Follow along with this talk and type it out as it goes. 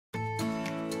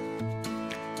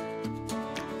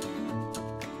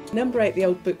No8 The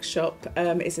Old Bookshop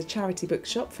is a charity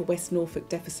bookshop for West Norfolk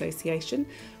Deaf Association.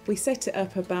 We set it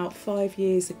up about 5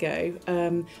 years ago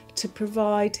to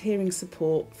provide hearing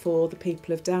support for the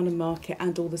people of Downham Market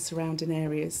and all the surrounding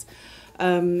areas.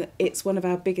 It's one of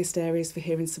our biggest areas for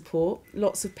hearing support.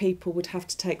 Lots of people would have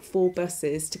to take 4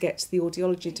 buses to get to the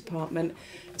audiology department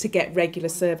to get regular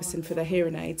servicing for their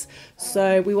hearing aids.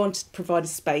 So we wanted to provide a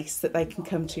space that they can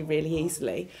come to really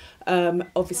easily.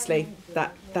 Obviously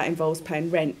that involves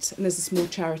paying rent, and as a small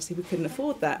charity we couldn't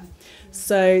afford that.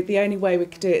 So the only way we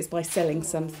could do it is by selling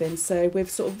something. So we've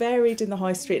sort of varied in the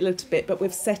high street a little bit, but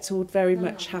we've settled very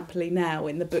much happily now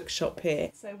in the bookshop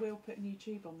here. So we'll put a new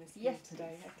tube on this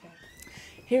today. Okay.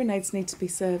 Hearing aids need to be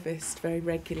serviced very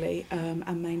regularly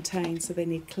and maintained, so they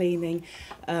need cleaning,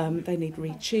 they need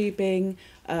retubing,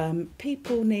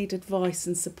 people need advice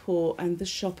and support, and the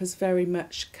shop has very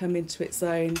much come into its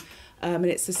own, and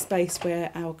it's a space where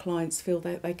our clients feel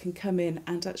that they can come in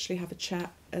and actually have a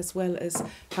chat as well as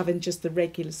having just the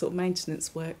regular sort of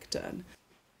maintenance work done.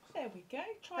 There we go,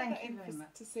 try that in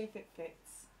to see if it fits.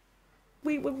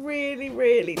 We were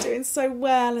really doing so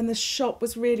well, and the shop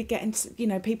was really getting to, you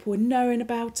know, people were knowing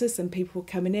about us and people were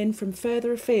coming in from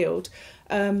further afield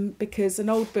because an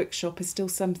old bookshop is still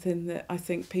something that I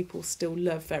think people still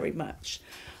love very much.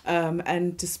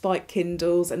 And despite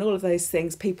Kindles and all of those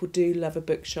things, people do love a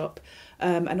bookshop.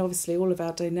 And obviously all of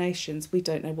our donations, we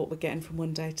don't know what we're getting from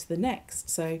one day to the next.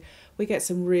 So we get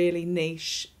some really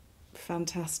niche,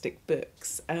 fantastic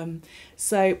books,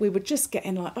 so we were just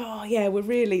getting like, oh yeah,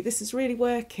 this is really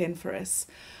working for us,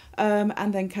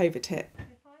 and then COVID hit.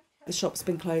 The shop's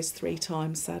been closed 3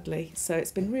 times sadly, so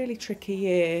it's been a really tricky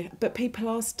year, but people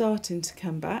are starting to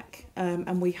come back,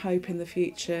 and we hope in the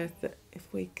future that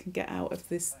if we can get out of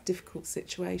this difficult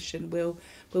situation, we'll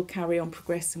carry on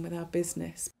progressing with our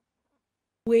business.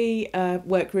 We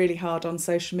work really hard on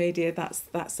social media.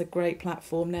 That's a great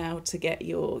platform now to get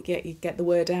the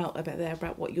word out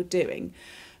about what you're doing,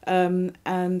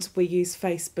 and we use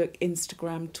Facebook,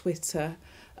 Instagram, Twitter,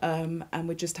 and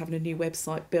we're just having a new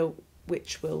website built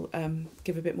which will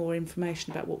give a bit more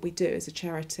information about what we do as a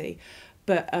charity.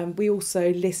 But we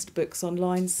also list books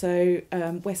online, so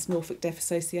West Norfolk Deaf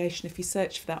Association, if you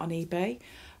search for that on eBay,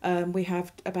 we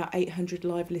have about 800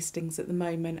 live listings at the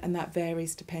moment, and that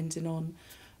varies depending on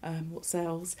what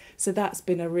sells. So that's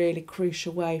been a really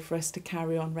crucial way for us to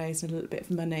carry on raising a little bit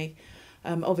of money.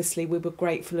 Obviously we were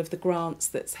grateful of the grants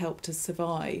that's helped us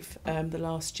survive the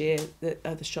last year that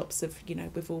other shops have, you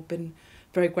know, we've all been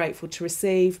very grateful to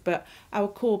receive, but our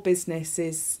core business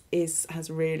has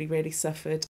really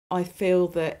suffered. I feel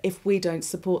that if we don't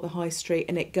support the high street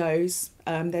and it goes,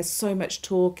 there's so much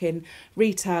talk in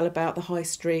retail about the high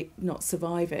street not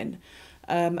surviving,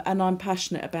 and I'm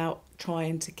passionate about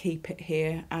trying to keep it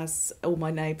here, as all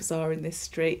my neighbours are in this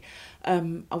street.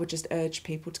 I would just urge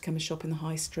people to come and shop in the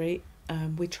high street.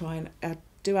 We try and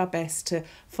do our best to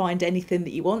find anything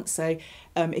that you want, so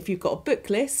if you've got a book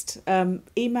list,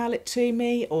 email it to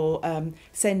me or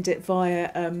send it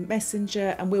via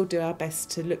Messenger, and we'll do our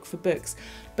best to look for books.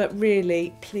 But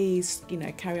really, please, you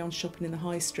know, carry on shopping in the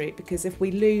high street, because if we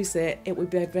lose it, it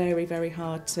would be very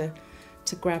hard to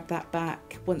grab that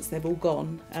back once they've all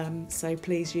gone, so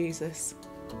please use us.